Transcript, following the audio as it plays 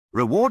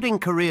Rewarding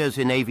careers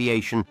in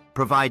aviation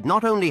provide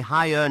not only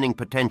high earning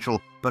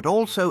potential, but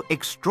also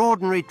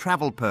extraordinary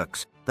travel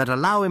perks that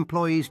allow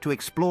employees to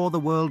explore the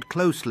world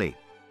closely.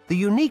 The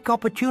unique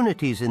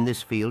opportunities in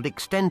this field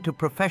extend to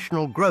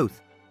professional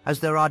growth, as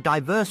there are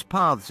diverse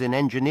paths in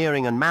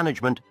engineering and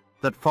management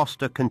that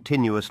foster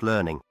continuous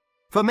learning.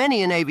 For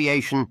many in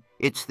aviation,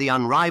 it's the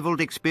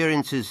unrivaled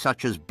experiences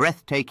such as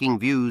breathtaking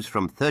views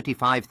from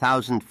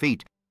 35,000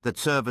 feet that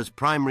serve as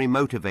primary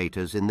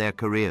motivators in their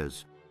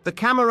careers. The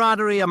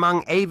camaraderie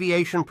among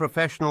aviation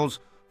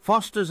professionals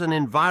fosters an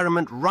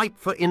environment ripe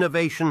for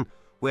innovation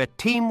where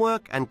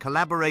teamwork and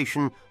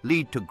collaboration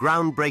lead to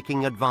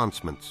groundbreaking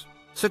advancements.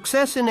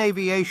 Success in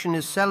aviation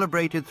is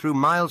celebrated through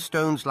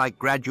milestones like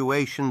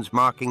graduations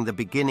marking the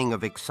beginning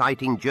of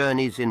exciting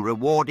journeys in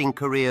rewarding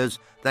careers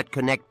that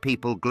connect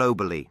people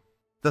globally.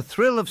 The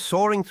thrill of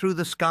soaring through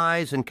the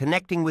skies and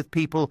connecting with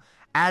people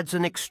adds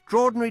an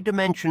extraordinary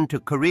dimension to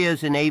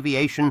careers in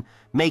aviation,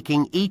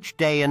 making each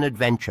day an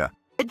adventure.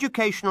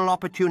 Educational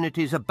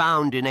opportunities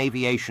abound in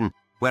aviation,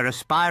 where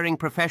aspiring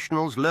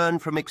professionals learn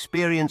from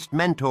experienced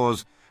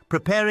mentors,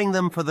 preparing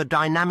them for the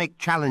dynamic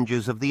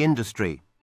challenges of the industry.